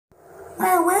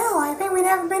Well, I think we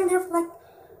haven't been there for like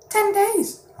 10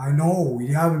 days. I know, we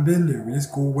haven't been there. We just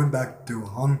went back to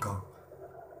Hong Kong.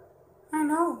 I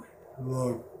know.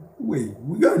 Look, wait,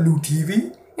 we got a new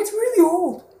TV? It's really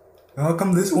old. How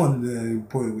come this one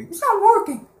put away? It's not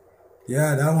working.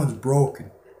 Yeah, that one's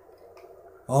broken.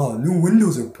 Oh, new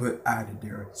windows are added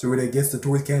there, so I guess the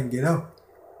toys can't get out.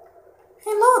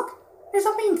 Hey, look, there's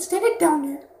something extended down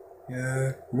there.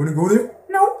 Yeah, you wanna go there?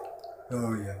 No.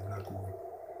 Oh yeah, we're not going.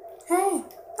 Hey,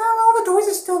 all the toys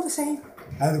are still the same.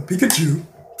 And the Pikachu,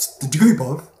 the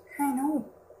Jigglypuff. I know.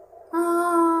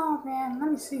 Oh man,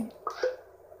 let me see.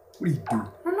 What do you do? I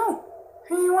don't know.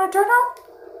 Hey, you wanna turn on?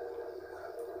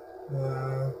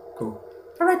 Go.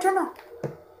 Alright, turn on.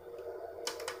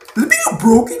 Is the Pikachu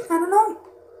broken? I don't know.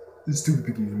 This stupid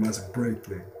Pikachu must have break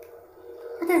thing.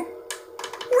 Okay.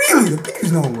 Really? The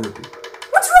Pikachu's not working.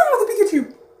 What's wrong with the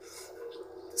Pikachu?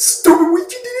 Stupid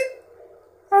Luigi did it?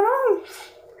 I don't know.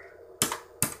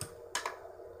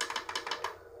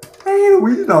 Hey, the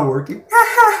Luigi's not working.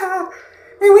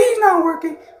 Hey, Luigi's not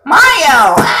working.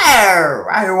 Mario! Arr!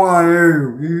 I don't want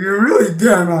you. You're really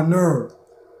getting my nerve.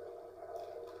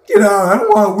 Get out. I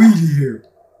don't want Luigi here.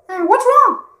 Hey, what's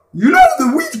wrong? You know the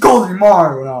Luigi calls me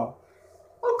Mario now.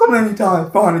 How come anytime I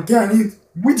find a candy,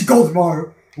 Luigi calls me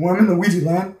Mario. And when I'm in the Luigi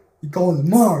land, he calls me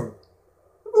Mario.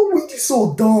 Luigi's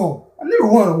so dumb. I never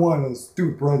wanted one of those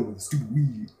stupid brothers with a stupid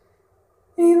Luigi.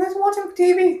 Hey, let's watch some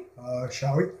TV.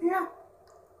 Shall we? Yeah.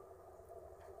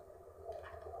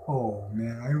 Oh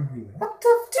man, I don't really. What the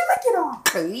do I get on?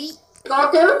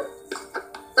 Go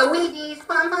to Luigi's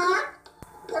Fun Park.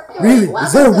 Really?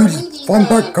 Is that a Luigi's Fun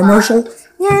Park commercial?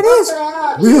 Yeah, it is.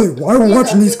 Really? Why are we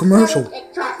watching these commercials? Oh,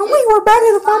 wait, we're back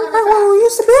at the fun park where we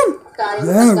used to be.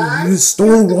 Yeah, we just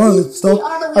stole one of the stuff.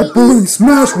 I bully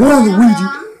smashed one of the Luigi.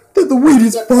 The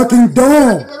Luigi's fucking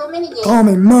dumb. Call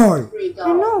me Mario.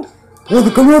 I know. Well,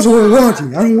 the commercial we're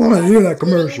watching, I don't want to hear that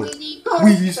commercial.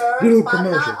 Luigi's little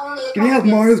commercial. Can you have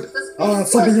Mario's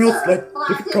something else, like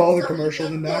different color commercial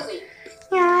than that?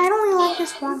 Yeah, I don't really like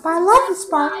this one, but I love this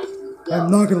part. I'm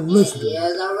not gonna listen to it.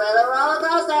 Here's a roller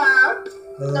coaster.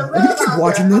 I'm gonna keep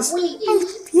watching this.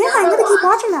 Yeah, I'm gonna keep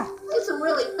watching that. It's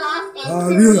really fast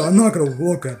and Really, I'm not gonna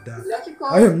look at that.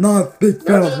 I am not a big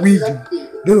fan of Luigi.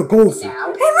 Little coaster. Hey,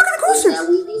 look at the coasters.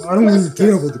 I don't really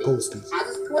care about the coasters.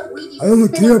 I only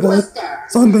care about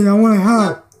something I want to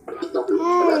have. Hey,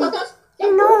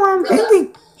 you know what I'm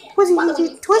thinking? Was it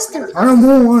Luigi Twister? I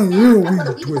don't want to hear a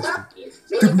Luigi Twister.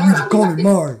 Stupid Luigi call me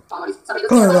Mario.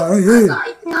 Call it out, hey.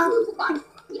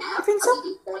 I think so.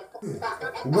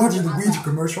 We're watching the Luigi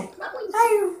commercial.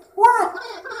 Hey, what?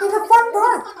 It's a fun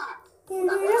part. You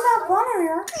just have fun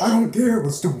here. I don't care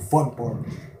about stupid fun part.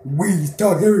 Luigi's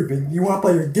done everything. You want to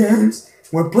play your games?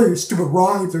 You want to play your stupid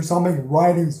rides or something?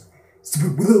 Riding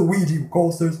stupid little Luigi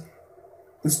coasters.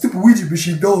 The stupid Luigi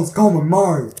machine goes call me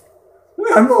Mario.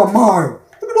 Wait, I'm not Mario.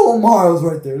 Look at all the Marios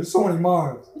right there. There's so many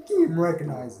Marios. You can't even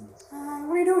recognize them.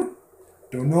 What are you doing?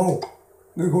 Don't know.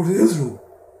 I'm gonna go to Israel.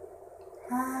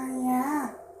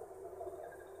 Yeah.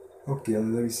 Okay,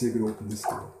 let me see if I can open this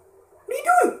door. What are you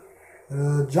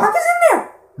doing? Jack is in there.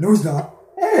 No, he's not.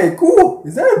 Hey, cool.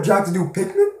 Is that a Jack to do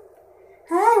Pikmin?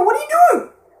 Hey, what are you doing?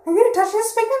 Are you gonna touch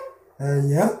this, Pikmin?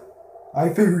 Yeah. I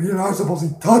figure you're not supposed to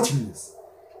be touching this.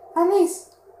 At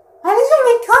least you'll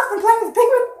get caught from playing with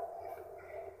Pikmin.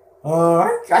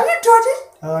 Can you touch it?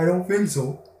 I don't think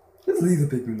so. Just leave the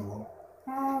Pikmin alone.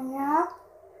 Yeah.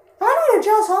 I need to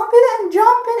just hop in it and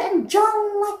jump in and jump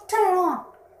turn it on.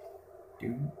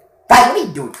 Dude. Guys, what are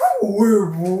you doing?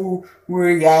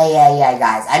 Yeah,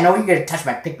 guys. I know you're gonna touch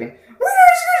my Pikmin. We're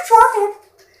just gonna try it.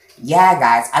 Yeah,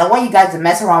 guys. I don't want you guys to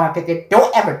mess around with my Pikmin.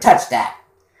 Don't ever touch that.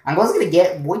 I'm just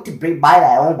gonna wait to bring by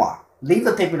that Omar. Leave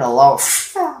the Pikmin alone.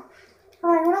 Oh.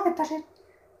 Alright, we're not gonna touch it.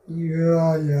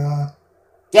 Yeah.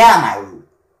 Get out of my room.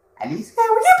 At least. Hey,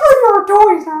 we can't play with our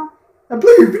toys now. I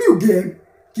play your video game.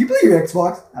 Can you play your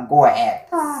Xbox? Go ahead.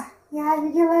 Yeah,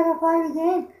 you can let us play the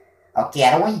game. Okay,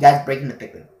 I don't want you guys breaking the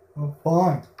Pikmin. Oh,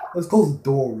 fine. Let's close the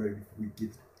door already before we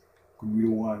get. We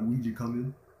don't want Luigi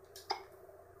coming.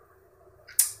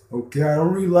 Okay, I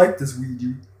don't really like this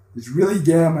Luigi. It's really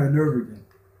getting on my nerve again.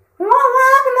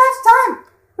 What happened last time?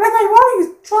 Like I always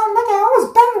trying like I always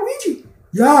banged Luigi.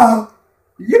 Yeah,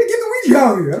 you gotta get the Luigi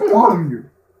out of here. I don't want him here.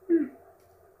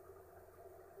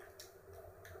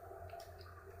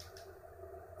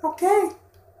 Okay.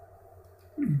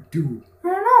 What are you doing? I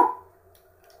don't know.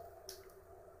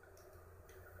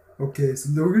 Okay, so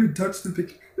now we're gonna touch the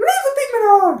Pikmin. Leave the Pikmin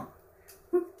on!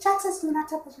 Jack says we're not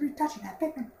supposed to be touching that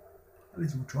Pikmin. At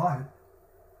least we'll try it.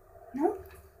 No?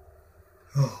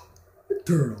 Oh,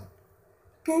 turn it on.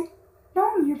 Okay. No,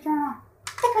 you turn on.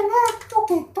 Pikmin,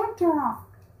 okay, don't turn off.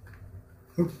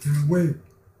 Okay, wait.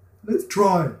 Let's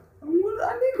try. I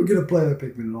think we're gonna play that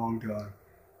Pikmin a long time.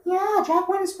 Yeah, Jack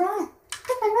went his right.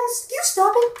 Pikmin, you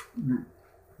stop it.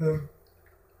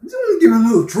 Let's only give it a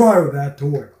little try with that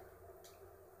toy.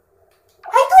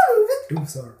 I don't even. I'm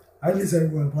sorry. At least I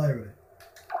want to play with it.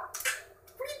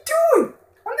 What are you doing?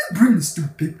 I'm just bringing the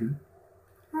stupid Pikmin.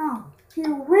 Oh,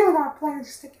 you really gotta play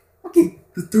this stick. Okay,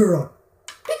 let's turn on.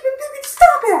 Pikmin,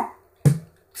 stop it.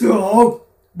 So,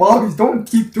 Bobbies, don't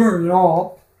keep turning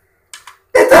off.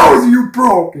 That was you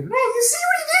broken. Man, you see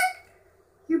what you did?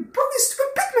 You broke this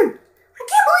stupid Pikmin. I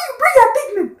can't believe you break that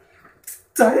Pikmin.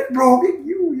 I didn't broke it.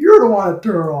 You're the one that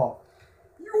turned off.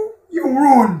 You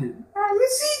ruined it. You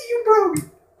see, you broke it.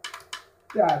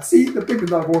 Yeah, see, the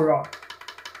Pikmin's not going off.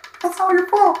 That's all your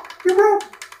fault. You broke it.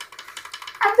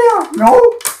 I'm down. No.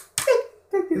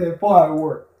 Yeah, fine,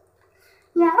 work.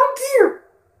 Yeah, I don't care.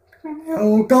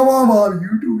 Oh, come on, Bobby.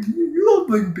 You love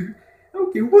playing Pikmin.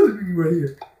 Okay, what's the Pikmin right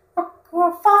here?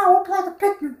 Well, fine, we'll play the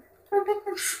Pikmin.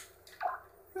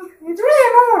 It's really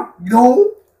annoying. No.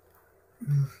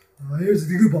 Here's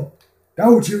the Jigglypuff. That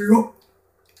will cheer you up.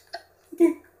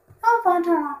 Okay, I'll find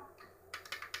her on.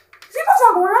 Zippos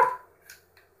not going on.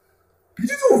 He's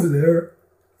just over there.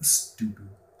 That's stupid.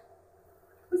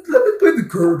 Let's play the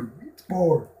Kirby. It's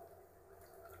boring.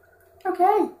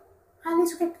 Okay, at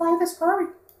least we can play this Kirby.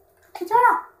 Okay, turn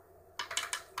on.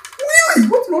 Really?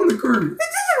 What's wrong with the Kirby? This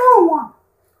is another one.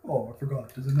 Oh, I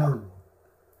forgot. There's another one.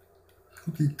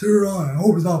 Okay, turn it on. I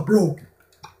hope it's not broken.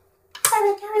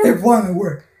 It finally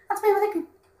worked. Let's play with it.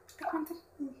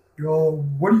 Yo,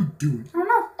 what are you doing? I don't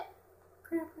know.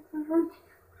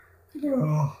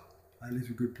 Oh, at least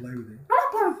we could play with it. I'm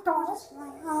not playing with dolls. Look, I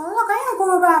gotta go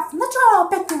to the bathroom. Let's try all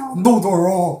Pikmin. No, turn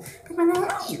it off. Pikmin,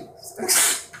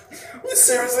 You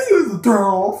seriously use the turn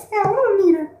off? yeah, we don't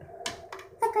need it.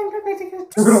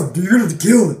 You're gonna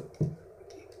kill it.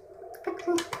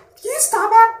 Can you stop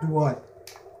that? What?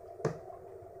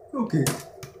 Okay.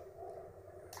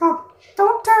 Oh,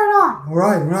 don't turn it on.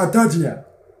 Alright, we're not touching it.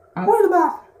 I'm going to the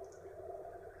bathroom.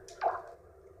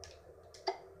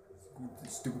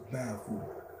 Stupid bathroom.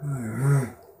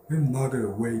 I'm not gonna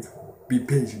wait. Be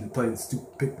patient and play the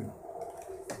stupid Pikmin.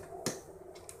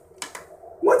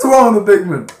 What's wrong with the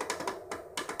Pikmin?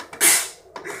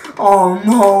 Oh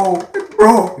no, it's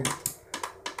broken.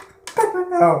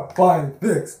 Oh, fine,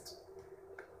 fixed.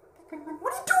 What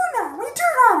are you doing now? What are you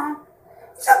turning on?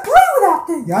 You should play with that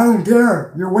thing. Yeah, I don't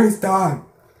care. You're waste time.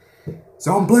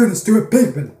 So I'm playing the stupid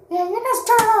Pikmin. Yeah, you just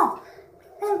turn it off.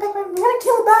 Pikmin, you're gonna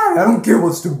kill the battery. I don't care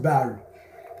what stupid battery.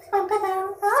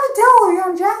 Pikmin, how to tell you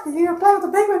on Jack that you're gonna play with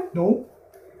the Pikmin? No.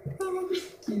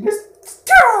 You just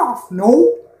turn it off. No.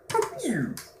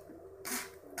 You.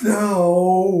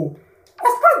 No.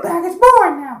 That's pretty bad. It's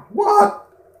boring now. What?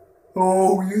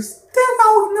 Oh, you. That's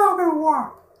always not gonna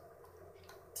work.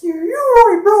 You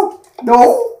already broke it. No.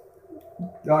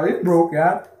 I didn't broke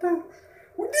that.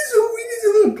 We just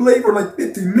gonna play for like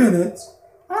 15 minutes.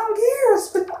 I don't care,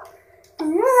 but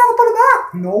you don't have to put it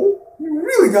back. No. You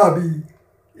really gotta be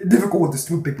difficult with the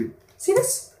stupid Pikmin. See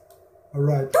this?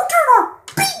 Alright. Don't turn it on.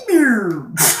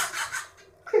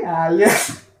 Yeah.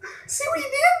 See what you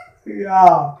did?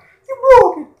 Yeah. You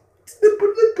broke it. Let's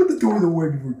put the doors away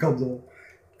before it comes off.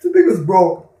 The Pikmin's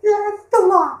broke. Yeah, it's the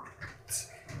lock.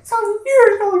 So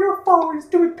here's all your followers,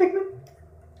 stupid Pikmin.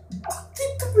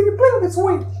 Keep playing with the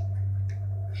switch.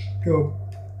 Go.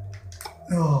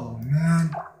 Oh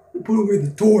man. Put away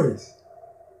the toys.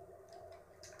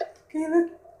 Okay,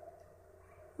 let's...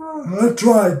 Let's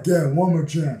try again. One more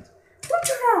chance. Don't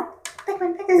turn it on.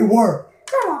 Pikmin, It worked.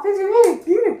 turn it off. It's really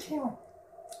kill it.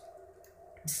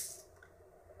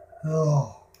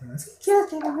 Oh, man. Kill it,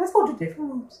 Pikmin. Let's go to different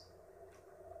rooms.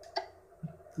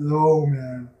 Oh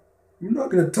man. We're not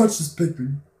gonna touch this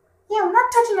Pikmin. Yeah, we're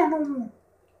not touching that no more.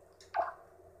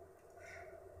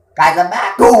 Guys, I'm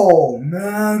back. Oh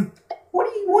man. What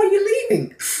are you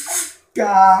leaving?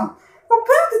 God. We'll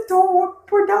put the door.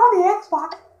 We're down the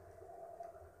Xbox.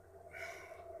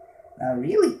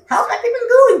 Really? How's my Pikmin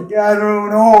doing? I don't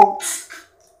know.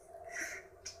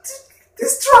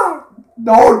 Just try.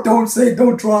 No, don't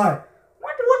try.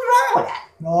 What's wrong with that?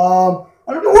 I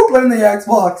don't know. We're playing the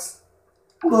Xbox.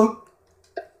 Look.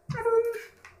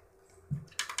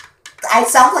 It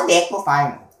sounds like the Xbox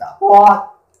Final stuff.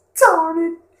 What? Darn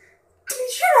it. You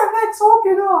should have that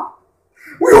socket off.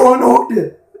 We unhooked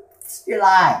it. You're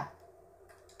lying.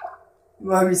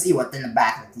 Let me see what's in the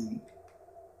back of the TV.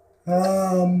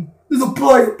 There's a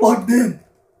plug plugged in.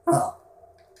 Oh.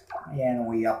 Yeah, I know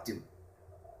what you're up to.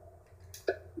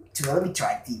 So let me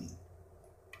try the TV.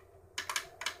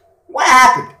 What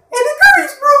happened? Hey, the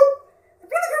Kirby's broke. I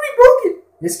feel the Kirby broke it.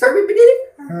 This Kirby did it?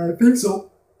 I think so.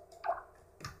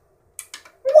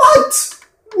 What?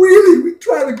 Really? We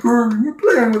tried the Kirby. We're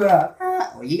playing with that.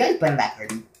 Well, you guys playing that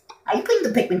Kirby. Are you playing the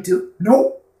Pikmin too?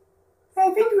 Nope.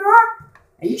 I think you are.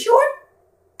 Are you sure?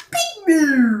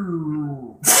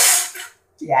 Pikmin.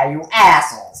 Yeah, you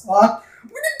assholes. What? We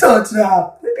didn't touch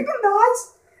that. The Pikmin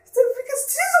dies. It's because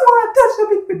she doesn't want to touch the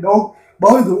Pikmin. No,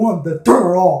 Bobby's the one that turned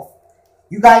her off.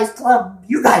 You guys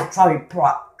probably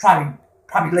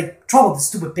like trouble the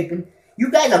stupid Pikmin. You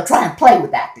guys are trying to play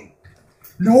with that thing.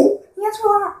 No. Yes, we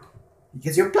are.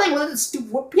 Because you're playing with the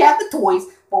stupid. We have the toys,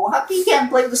 but how come you can't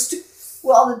play with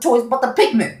all the toys but the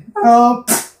Pikmin?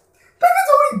 Pikmin's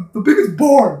only the biggest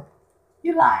board.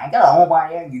 You're lying. I got a home bar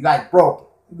here. You guys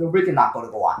broke it. The rig is not going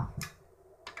to go on.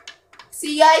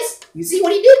 See, guys? You see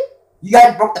what he did? You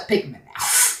guys broke the Pikmin now.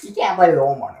 You can't play with the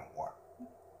home bar no more.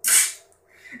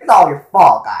 It's all your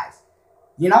fault, guys.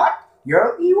 You know what?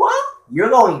 You're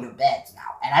going to bed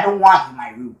now, and I don't want you in my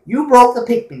room. You broke the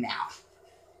Pikmin now.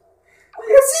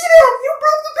 You see that? You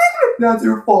broke the Pikmin. That's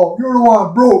your fault. You're the one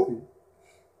that broke it.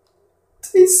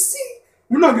 You see?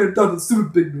 We're not gonna touch the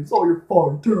stupid Pikmin. It's all your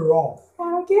fault. You turn her off.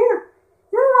 I don't care. You're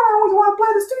the one I always want to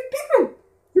play the stupid Pikmin.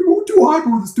 You're going too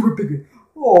hyper with the stupid Pikmin.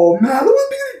 Oh man, look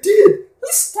what Pikmin did.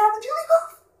 He stabbed the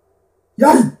Jigglypuff.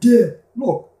 Yeah, he did.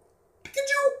 Look,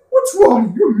 Pikachu, what's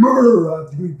wrong? You're a murderer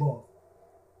at Jigglypuff.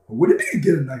 Where did Pikachu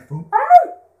get a knife from? I don't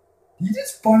know. He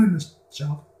just found it in the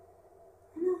shop.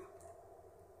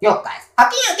 Yo, guys, how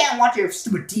come you can't watch your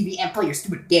stupid TV and play your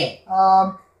stupid game?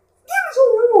 Game is so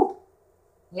old.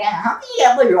 Yeah, how come you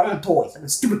can't play your own toys and the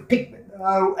stupid Pikmin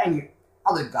and your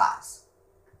other guys?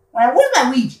 Well, where's my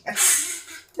Luigi?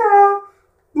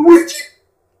 Luigi?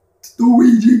 It's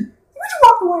Luigi. Luigi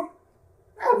walked away.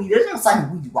 No, there's no sign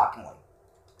of Luigi walking away.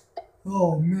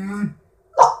 Oh man.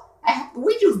 Look,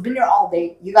 Luigi was been there all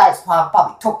day. You guys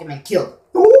probably took him and killed him.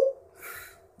 No.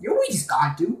 Your Luigi's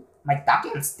gone too. My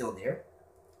document's still there.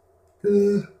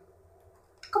 Computer?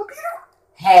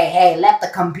 Hey, let the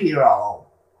computer alone.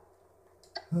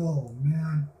 Oh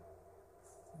man.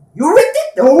 You rigged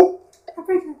it? No. I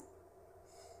figured.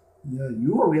 Yeah,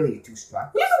 you were really too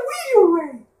strong. Here's a video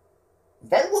array. If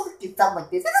that look it sound like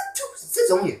this, this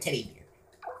is only a teddy bear.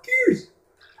 Who cares?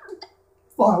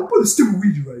 Fine, I'll put a stupid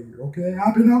Ouija right here, okay?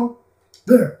 Happy now?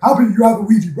 There, happy you have a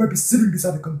Ouija right sitting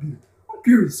beside the computer. I don't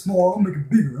care if it's small, I'll make it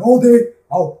bigger. All day,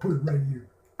 I'll put it right here.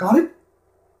 Got it?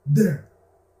 There.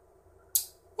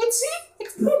 It's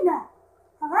good now.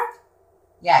 Alright?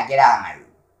 Yeah, get out of my room.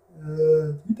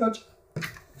 You touch it.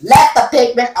 Let the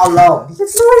Pikmin alone.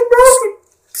 It's really broken.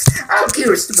 I don't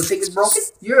care if stupid Pikmin's broken.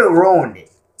 You ruined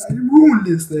it. You ruined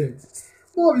this thing.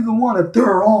 Bobby's the one that turned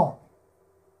her on.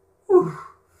 Whew.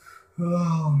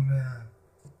 Oh, man.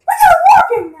 We got a war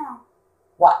game now.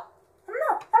 What? I don't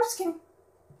know. I'm just kidding.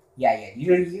 Yeah,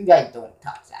 you guys don't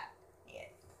touch that. Yeah.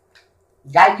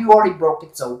 Guys, you already broke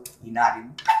it, so you're not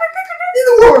even.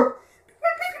 Didn't work.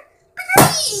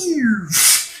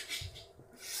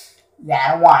 Yeah, I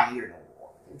don't want to hear no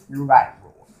more. You're right,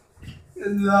 bro.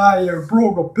 Liar,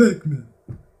 broke a Pikmin.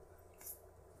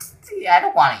 Yeah, I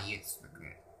don't want to hear this.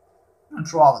 I'm gonna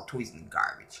throw all the toys in the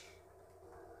garbage.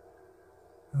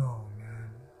 Oh, man.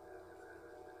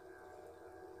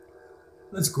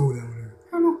 Let's go down there.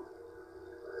 I know.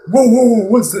 Whoa,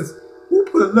 what's this? Who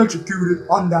put electrocuted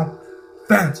on that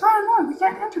fence? I don't know. We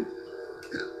can't enter.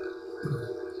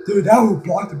 Dude, that would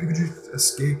block the Pikachu's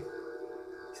escape.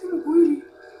 It's in Luigi.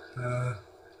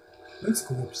 Let's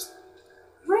go upstairs.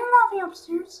 Bring nothing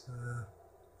upstairs.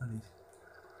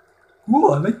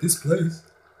 Cool, I like this place.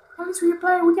 At least we can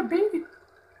play. We can bake it.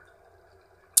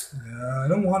 Yeah, I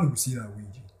don't want to see that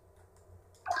Ouija.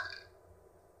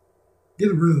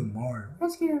 Get rid of Mario.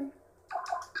 Let's get it.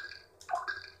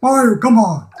 Mario, come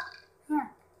on! Yeah.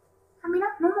 I mean,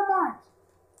 no more Mars.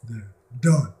 There,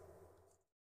 done.